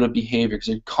manipulative behavior because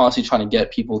you're constantly trying to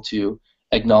get people to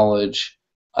acknowledge,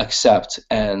 accept,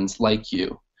 and like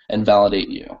you and validate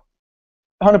you.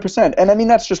 100%. And I mean,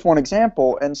 that's just one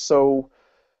example. And so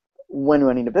when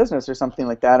running a business or something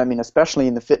like that, I mean, especially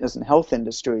in the fitness and health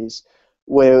industries,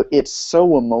 where it's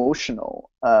so emotional.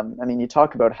 I mean, you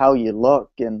talk about how you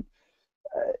look, and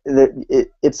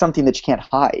it's something that you can't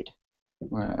hide.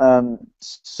 Right.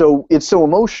 So it's so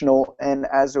emotional, and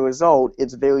as a result,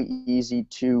 it's very easy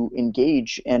to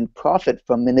engage and profit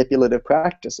from manipulative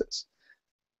practices.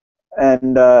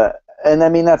 And and I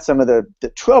mean that's some of the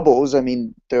troubles. I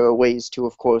mean there are ways to,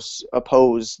 of course,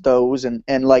 oppose those, and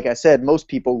like I said, most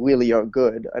people really are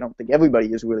good. I don't think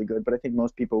everybody is really good, but I think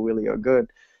most people really are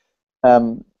good.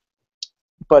 Um,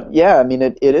 but yeah, I mean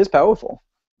it is powerful.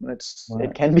 It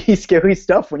Right. can be scary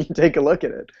stuff when you take a look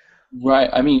at it. Right.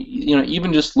 I mean,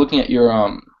 even just looking at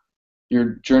your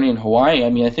journey in Hawaii, I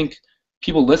mean, I think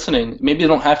people listening, maybe they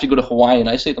don't have to go to Hawaii and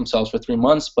isolate themselves for 3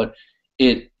 months, but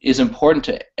it is important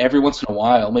to every once in a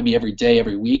while, maybe every day,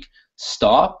 every week,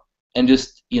 stop and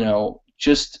just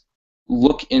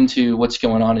look into what's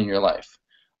going on in your life.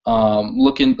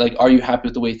 Look in, like, are you happy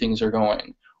with the way things are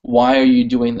going? Why are you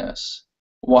doing this?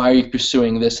 Why are you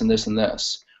pursuing this and this and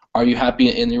this? Are you happy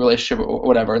in the relationship or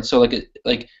whatever? And so,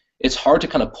 it's hard to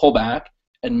kind of pull back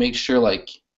and make sure, like,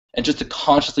 and just to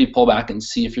consciously pull back and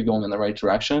see if you're going in the right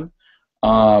direction.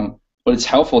 But it's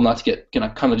helpful not to get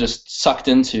kind of just sucked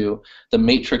into the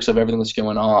matrix of everything that's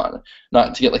going on,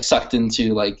 not to get like sucked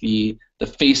into like the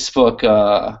Facebook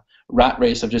rat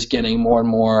race of just getting more and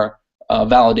more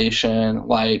validation,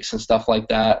 likes, and stuff like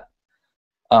that.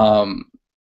 Um,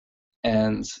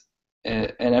 and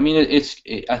and I mean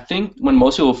I think when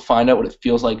most people find out what it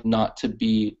feels like not to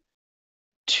be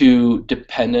too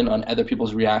dependent on other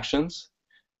people's reactions,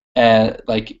 and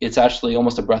like it's actually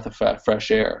almost a breath of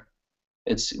fresh air.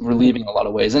 It's relieving in a lot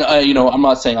of ways. And I'm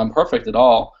not saying I'm perfect at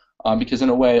all, because in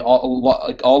a way,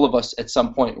 like all of us at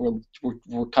some point,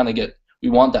 we're kind of we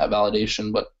want that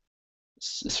validation, but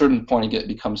a certain point it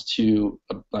becomes too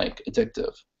like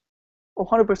addictive.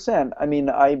 100%. I mean,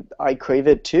 I crave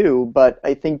it too, but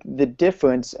I think the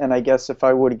difference, and I guess if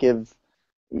I were to give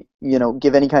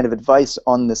any kind of advice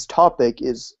on this topic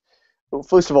is, well,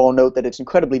 first of all, note that it's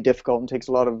incredibly difficult and takes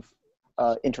a lot of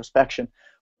introspection,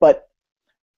 but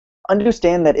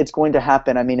understand that it's going to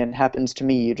happen. I mean, it happens to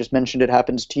me. You just mentioned it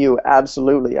happens to you.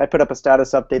 Absolutely. I put up a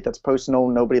status update that's personal.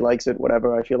 Nobody likes it,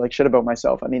 whatever. I feel like shit about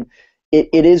myself. I mean,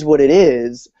 it is what it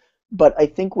is, but I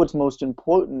think what's most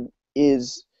important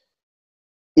is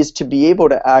to be able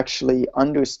to actually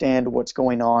understand what's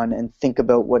going on and think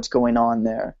about what's going on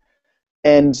there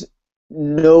and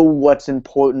know what's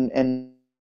important. And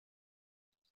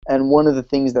one of the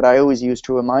things that I always use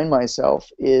to remind myself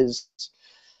is,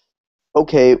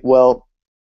 okay, well,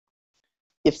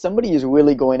 if somebody is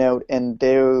really going out and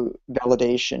their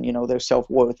validation, their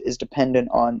self-worth is dependent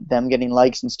on them getting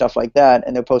likes and stuff like that,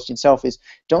 and they're posting selfies,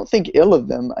 don't think ill of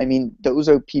them. I mean, those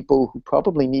are people who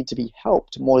probably need to be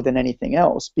helped more than anything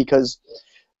else, because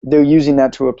they're using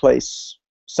that to replace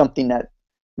something that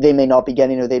they may not be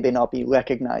getting or they may not be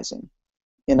recognizing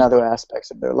in other aspects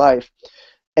of their life.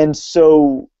 And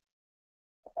so,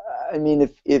 I mean,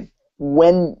 if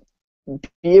when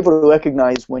be able to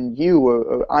recognize when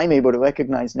or I'm able to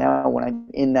recognize now when I'm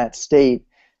in that state,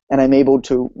 and I'm able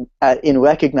to, in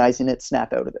recognizing it,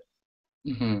 snap out of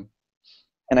it. Hmm.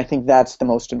 And I think that's the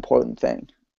most important thing.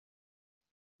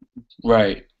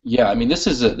 Right. Yeah. I mean, this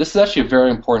is actually a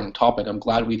very important topic. I'm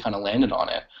glad we kind of landed on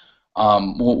it.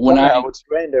 When Somehow it's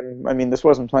random. I mean, this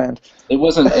wasn't planned. it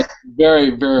wasn't it's very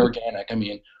very organic. I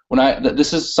mean,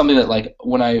 this is something that, like,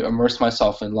 when I immerse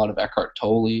myself in a lot of Eckhart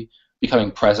Tolle,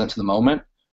 becoming present to the moment,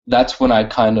 that's when I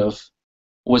kind of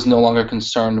was no longer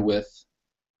concerned with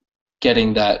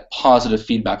getting that positive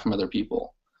feedback from other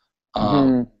people.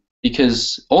 Um, Hmm.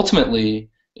 because ultimately,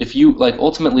 if you like,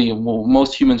 ultimately, well,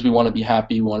 most humans, we want to be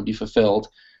happy, we want to be fulfilled,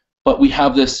 but we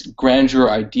have this grandeur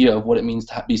idea of what it means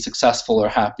to be successful or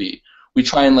happy. We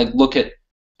try and like look at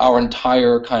our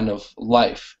entire kind of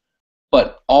life,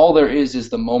 but all there is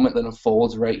the moment that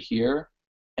unfolds right here,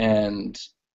 and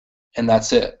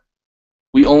that's it.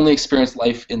 We only experience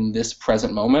life in this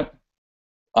present moment.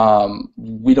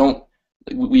 We don't,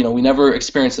 we never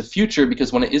experience the future,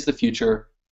 because when it is the future,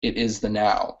 it is the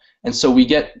now. And so we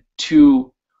get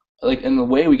too, like, in a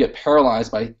way, we get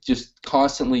paralyzed by just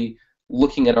constantly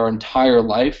looking at our entire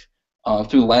life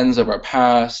through the lens of our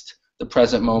past, the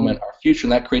present Hmm. moment, our future,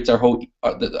 and that creates our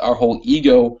whole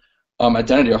ego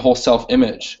identity, our whole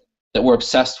self-image that we're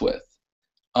obsessed with.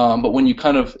 But when you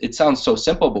kind of, it sounds so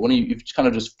simple, but when you kind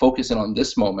of just focus in on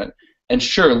this moment, and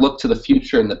sure, look to the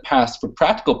future and the past for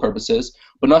practical purposes,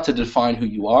 but not to define who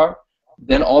you are,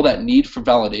 then all that need for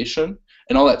validation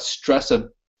and all that stress of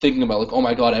thinking about, like, oh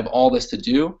my God, I have all this to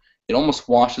do, it almost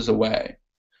washes away,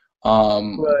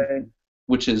 um, Right.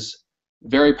 which is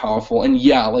very powerful. And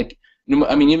yeah, like,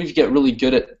 I mean, even if you get really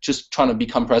good at just trying to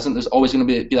become present, there's always going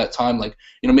to be that time, like,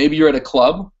 maybe you're at a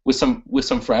club with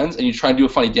some friends and you try and do a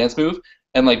funny dance move,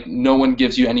 and like no one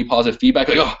gives you any positive feedback,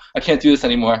 like, oh, I can't do this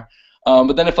anymore.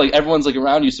 But then if like everyone's like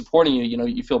around you supporting you, you know,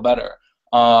 you feel better.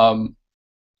 So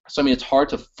I mean, it's hard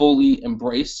to fully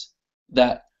embrace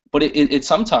that, but it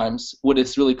sometimes what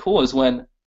it's really cool is when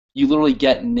you literally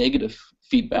get negative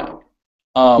feedback.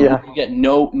 Yeah. When you get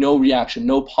no reaction,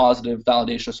 no positive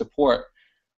validation or support,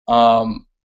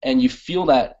 and you feel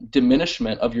that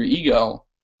diminishment of your ego,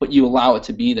 but you allow it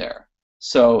to be there.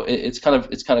 So it's kind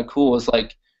of cool. It's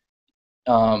like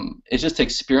it's just to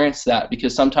experience that,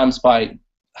 because sometimes by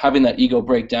having that ego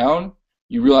break down,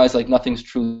 you realize like nothing's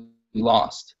truly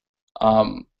lost,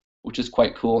 which is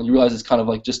quite cool. And you realize it's kind of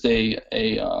like just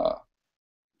it's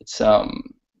just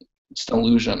an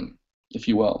illusion, if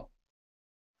you will.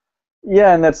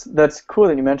 Yeah, and that's cool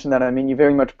that you mentioned that. I mean, you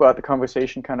very much brought the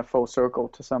conversation kind of full circle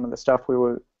to some of the stuff we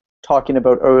were talking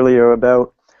about earlier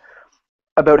about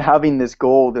having this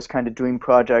goal, this kind of dream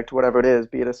project, whatever it is,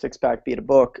 be it a six pack, be it a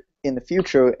book in the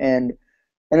future, and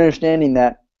understanding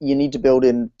that you need to build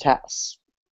in tasks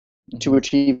to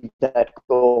achieve that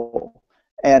goal.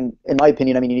 And in my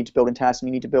opinion, I mean, you need to build in tasks and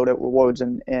you need to build out rewards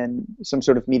and some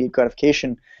sort of immediate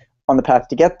gratification on the path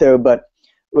to get there. But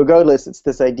regardless, it's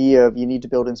this idea of you need to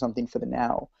build in something for the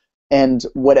now. And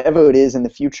whatever it is in the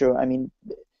future, I mean,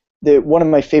 one of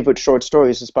my favorite short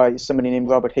stories is by somebody named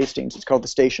Robert Hastings. It's called The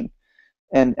Station.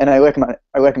 And I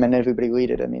recommend everybody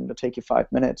read it. I mean, it'll take you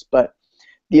 5 minutes. But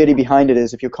the idea behind it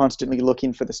is if you're constantly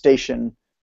looking for the station,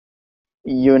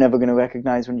 you're never going to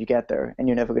recognize when you get there, and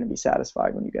you're never going to be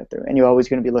satisfied when you get there, and you're always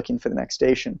going to be looking for the next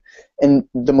station. And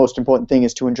the most important thing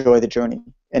is to enjoy the journey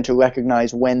and to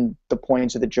recognize when the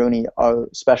points of the journey are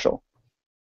special,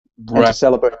 and to Right.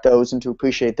 celebrate those and to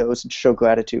appreciate those and to show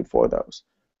gratitude for those.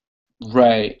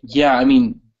 Right. Yeah, I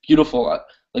mean, beautiful.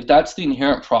 Like that's the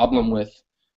inherent problem with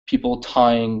people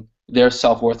tying their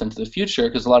self-worth into the future,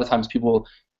 because a lot of times people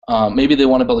maybe they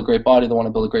want to build a great body, they want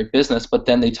to build a great business, but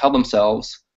then they tell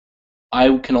themselves,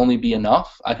 I can only be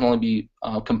enough, I can only be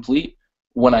complete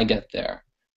when I get there.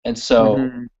 And so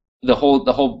Hmm. the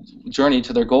whole journey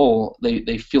to their goal,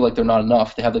 they feel like they're not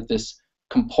enough. They have like this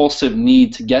compulsive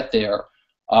need to get there,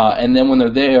 and then when they're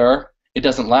there, it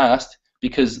doesn't last,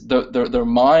 because their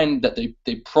mind that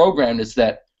they programmed is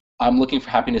that I'm looking for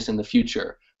happiness in the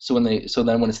future. So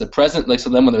then when it's the present, like so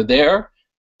then when they're there,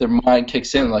 their mind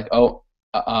kicks in like, oh,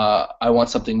 I want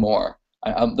something more.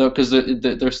 Because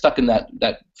they're stuck in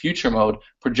that future mode,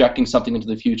 projecting something into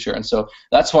the future. And so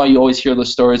that's why you always hear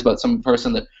those stories about some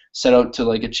person that set out to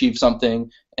like achieve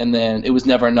something, and then it was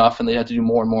never enough, and they had to do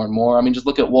more and more and more. I mean, just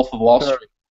look at Wolf of Wall Sure. Street.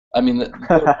 I mean,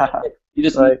 he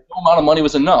just no Right. amount of money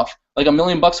was enough. Like $1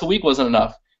 million a week wasn't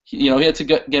enough. He had to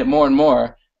get more and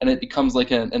more, and it becomes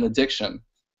like an addiction.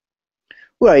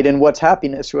 Right, and what's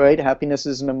happiness, right? Happiness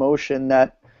is an emotion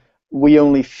that we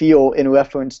only feel in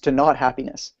reference to not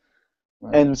happiness.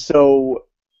 Right. And so,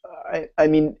 I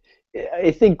mean,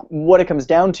 I think what it comes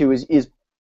down to is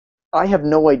I have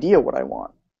no idea what I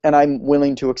want, and I'm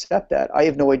willing to accept that. I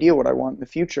have no idea what I want in the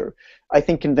future. I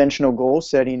think conventional goal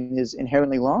setting is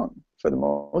inherently wrong for the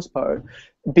most part,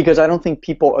 because I don't think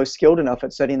people are skilled enough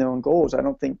at setting their own goals. I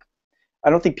don't think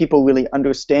people really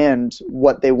understand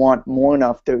what they want more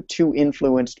enough. They're too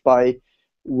influenced by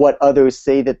what others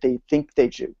say that they think they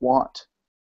should want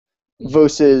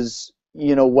versus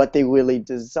what they really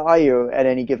desire at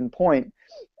any given point.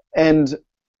 And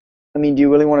I mean, do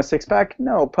you really want a six pack?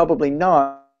 No, probably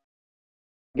not.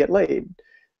 Get laid.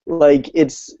 Like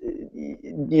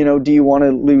do you want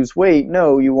to lose weight?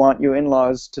 No, you want your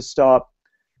in-laws to stop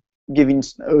giving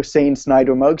or saying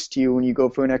Snyder mugs to you when you go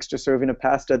for an extra serving of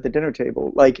pasta at the dinner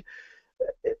table. Like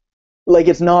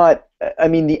it's not. I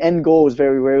mean, the end goal is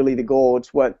very rarely the goal.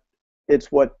 It's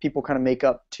what people kind of make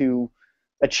up to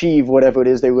achieve whatever it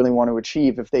is they really want to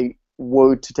achieve if they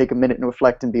were to take a minute and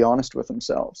reflect and be honest with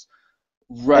themselves.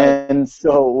 Right. And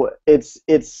so it's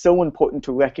so important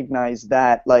to recognize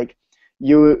that like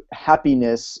your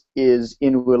happiness is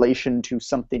in relation to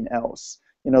something else.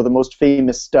 The most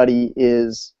famous study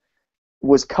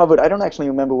was covered. I don't actually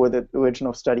remember where the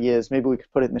original study is. Maybe we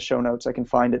could put it in the show notes. I can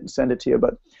find it and send it to you.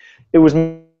 But it was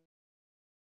mentioned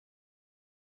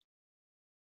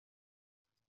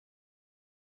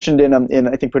in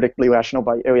I think Predictably Rational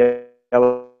by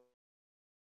Ariel.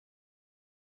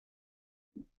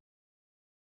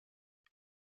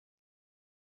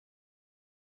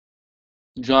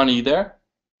 John, are you there?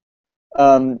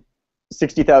 Um,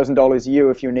 $60,000 a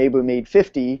year if your neighbor made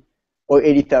 50, or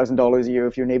 $80,000 a year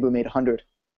if your neighbor made 100.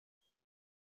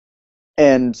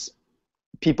 And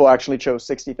people actually chose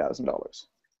 $60,000.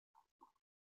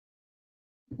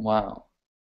 Wow.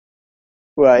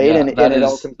 Right, Yeah, and that it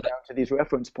all is. comes down to these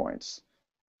reference points.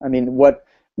 I mean,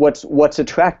 what's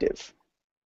attractive?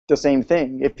 the same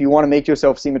thing. If you want to make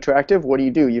yourself seem attractive, what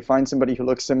do? You find somebody who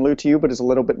looks similar to you but is a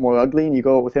little bit more ugly, and you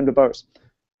go with him to bars.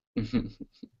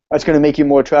 That's going to make you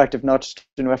more attractive, not just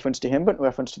in reference to him, but in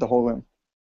reference to the whole room.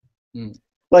 Mm.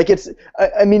 Like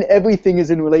I mean, everything is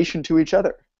in relation to each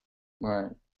other. Right.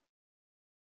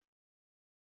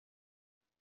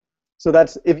 So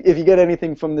that's if you get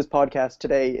anything from this podcast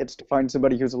today, it's to find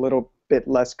somebody who's a little bit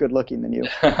less good looking than you.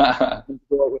 And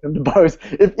go out with them to bars.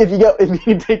 If you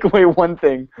can take away one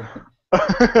thing.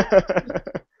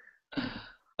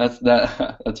 That's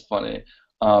funny.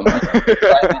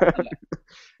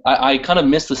 I kind of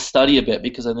missed the study a bit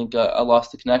because I think I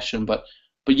lost the connection, but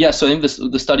yeah. So I think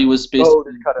the study was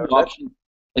basically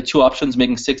two options: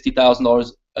 making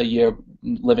 $60,000 a year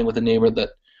living with a neighbor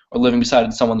or living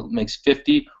beside someone that makes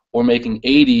 50, or making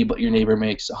 80 but your neighbor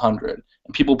makes 100.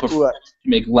 And people prefer to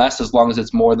make less as long as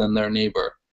it's more than their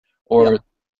neighbor. Or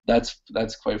that's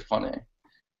quite funny.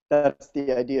 That's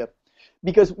the idea.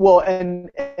 Because and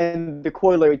the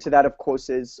corollary to that, of course,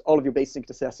 is all of your basic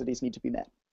necessities need to be met.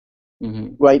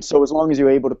 Mm-hmm. Right? So as long as you're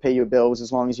able to pay your bills,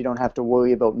 as long as you don't have to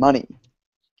worry about money,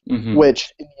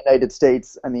 which in the United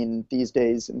States, I mean, these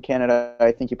days in Canada,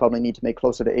 I think you probably need to make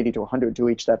closer to 80 to 100 to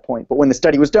reach that point. But when the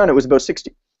study was done, it was about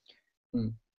 60.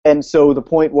 Mm. And so the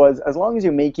point was, as long as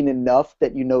you're making enough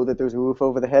that you know that there's a roof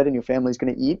over the head and your family's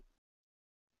going to eat,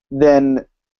 then,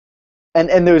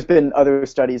 and there's been other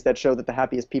studies that show that the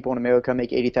happiest people in America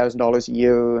make $80,000 a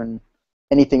year, and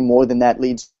anything more than that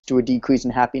leads to a decrease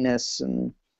in happiness,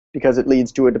 and because it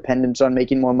leads to a dependence on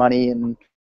making more money and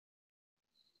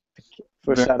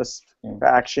for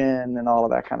satisfaction and all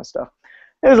of that kind of stuff.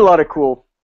 There's a lot of cool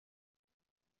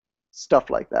stuff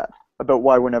like that about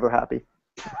why we're never happy.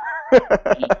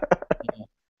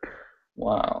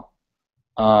 Wow.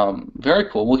 Very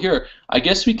cool. Well, here, I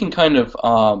guess we can kind of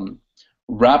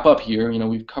wrap up here. You know,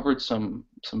 we've covered some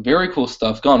very cool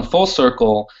stuff, gone full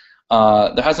circle.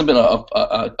 There hasn't been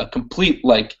a complete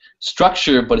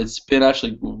structure, but it's been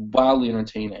actually wildly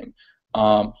entertaining.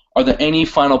 Are there any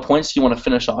final points you want to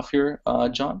finish off here,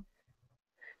 Jon?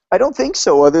 I don't think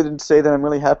so, other than to say that I'm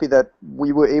really happy that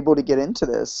we were able to get into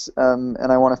this, and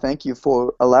I want to thank you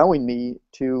for allowing me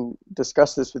to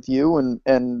discuss this with you,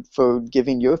 and for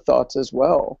giving your thoughts as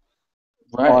well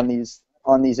on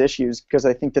these issues, because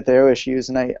I think that there are issues,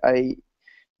 and I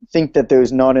think that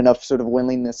there's not enough sort of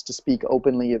willingness to speak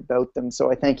openly about them.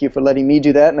 So I thank you for letting me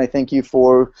do that, and I thank you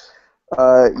for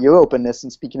your openness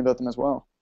in speaking about them as well.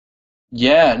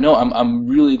 Yeah, no, I'm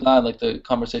really glad the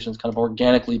conversation's kind of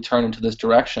organically turned into this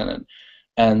direction,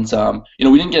 and you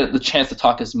know, we didn't get the chance to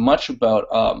talk as much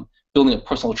about building a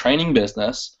personal training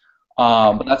business,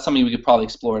 but that's something we could probably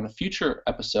explore in a future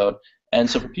episode. And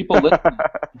so for people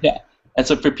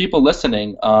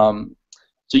listening,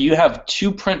 so you have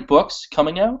 2 print books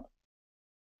coming out?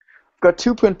 I've got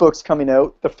 2 print books coming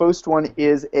out. The first one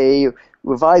is a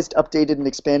revised, updated, and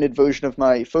expanded version of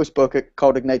my first book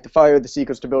called Ignite the Fire, The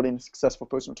Secrets to Building a Successful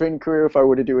Personal Training Career. If I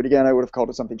were to do it again, I would have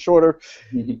called it something shorter.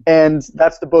 And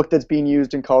that's the book that's being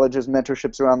used in colleges,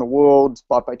 mentorships around the world. It's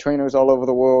bought by trainers all over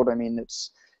the world. I mean,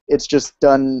 it's just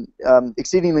done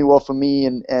exceedingly well for me,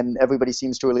 and everybody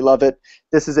seems to really love it.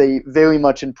 This is a very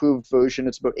much improved version.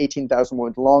 It's about 18,000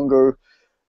 words longer.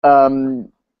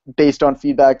 Based on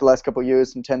feedback the last couple of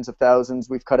years from tens of thousands.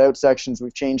 We've cut out sections,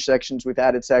 we've changed sections, we've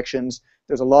added sections.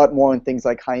 There's a lot more in things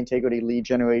like high integrity lead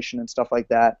generation and stuff like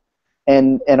that.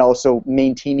 And also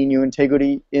maintaining your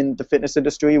integrity in the fitness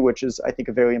industry, which is, I think,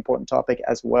 a very important topic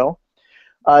as well.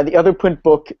 The other print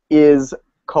book is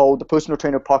called the Personal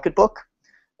Trainer Pocketbook.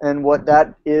 And what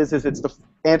that is it's the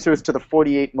answers to the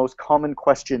 48 most common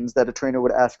questions that a trainer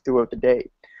would ask throughout the day.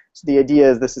 So the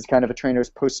idea is this is kind of a trainer's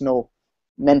personal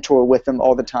mentor with them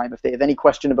all the time. If they have any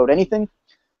question about anything,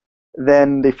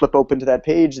 then they flip open to that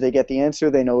page, they get the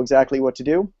answer, they know exactly what to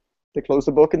do, they close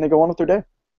the book, and they go on with their day.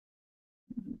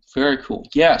 Very cool.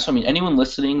 Yeah, so I mean, anyone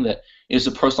listening that is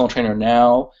a personal trainer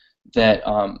now that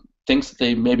thinks that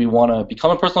they maybe want to become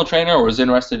a personal trainer or is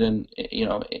interested in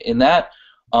that,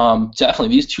 definitely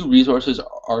these 2 resources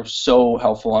are so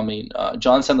helpful. I mean,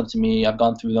 Jon sent them to me. I've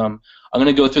gone through them. I'm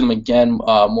going to go through them again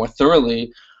more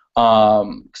thoroughly,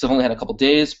 because I've only had a couple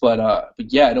days, but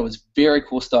yeah, it was very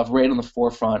cool stuff right on the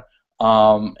forefront,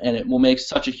 and it will make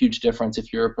such a huge difference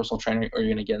if you're a personal trainer or you're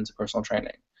going to get into personal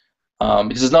training,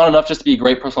 because it's not enough just to be a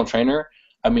great personal trainer.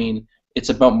 I mean, it's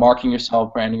about marketing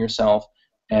yourself, branding yourself,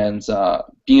 and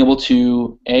being able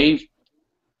to you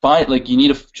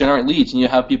need to generate leads, and you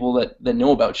have people that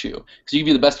know about you, because you can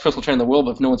be the best personal trainer in the world,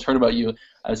 but if no one's heard about you,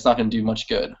 it's not going to do much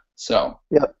good. So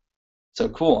yeah. So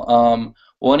cool.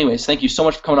 Well, anyways, thank you so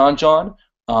much for coming on, Jon.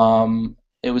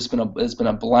 It's been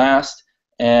a blast,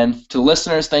 And to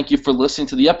listeners, thank you for listening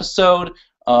to the episode.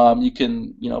 You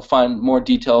can find more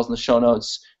details in the show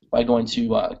notes by going to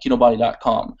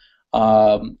kinobody.com.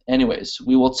 Anyways,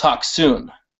 we will talk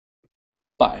soon.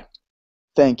 Bye.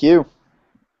 Thank you.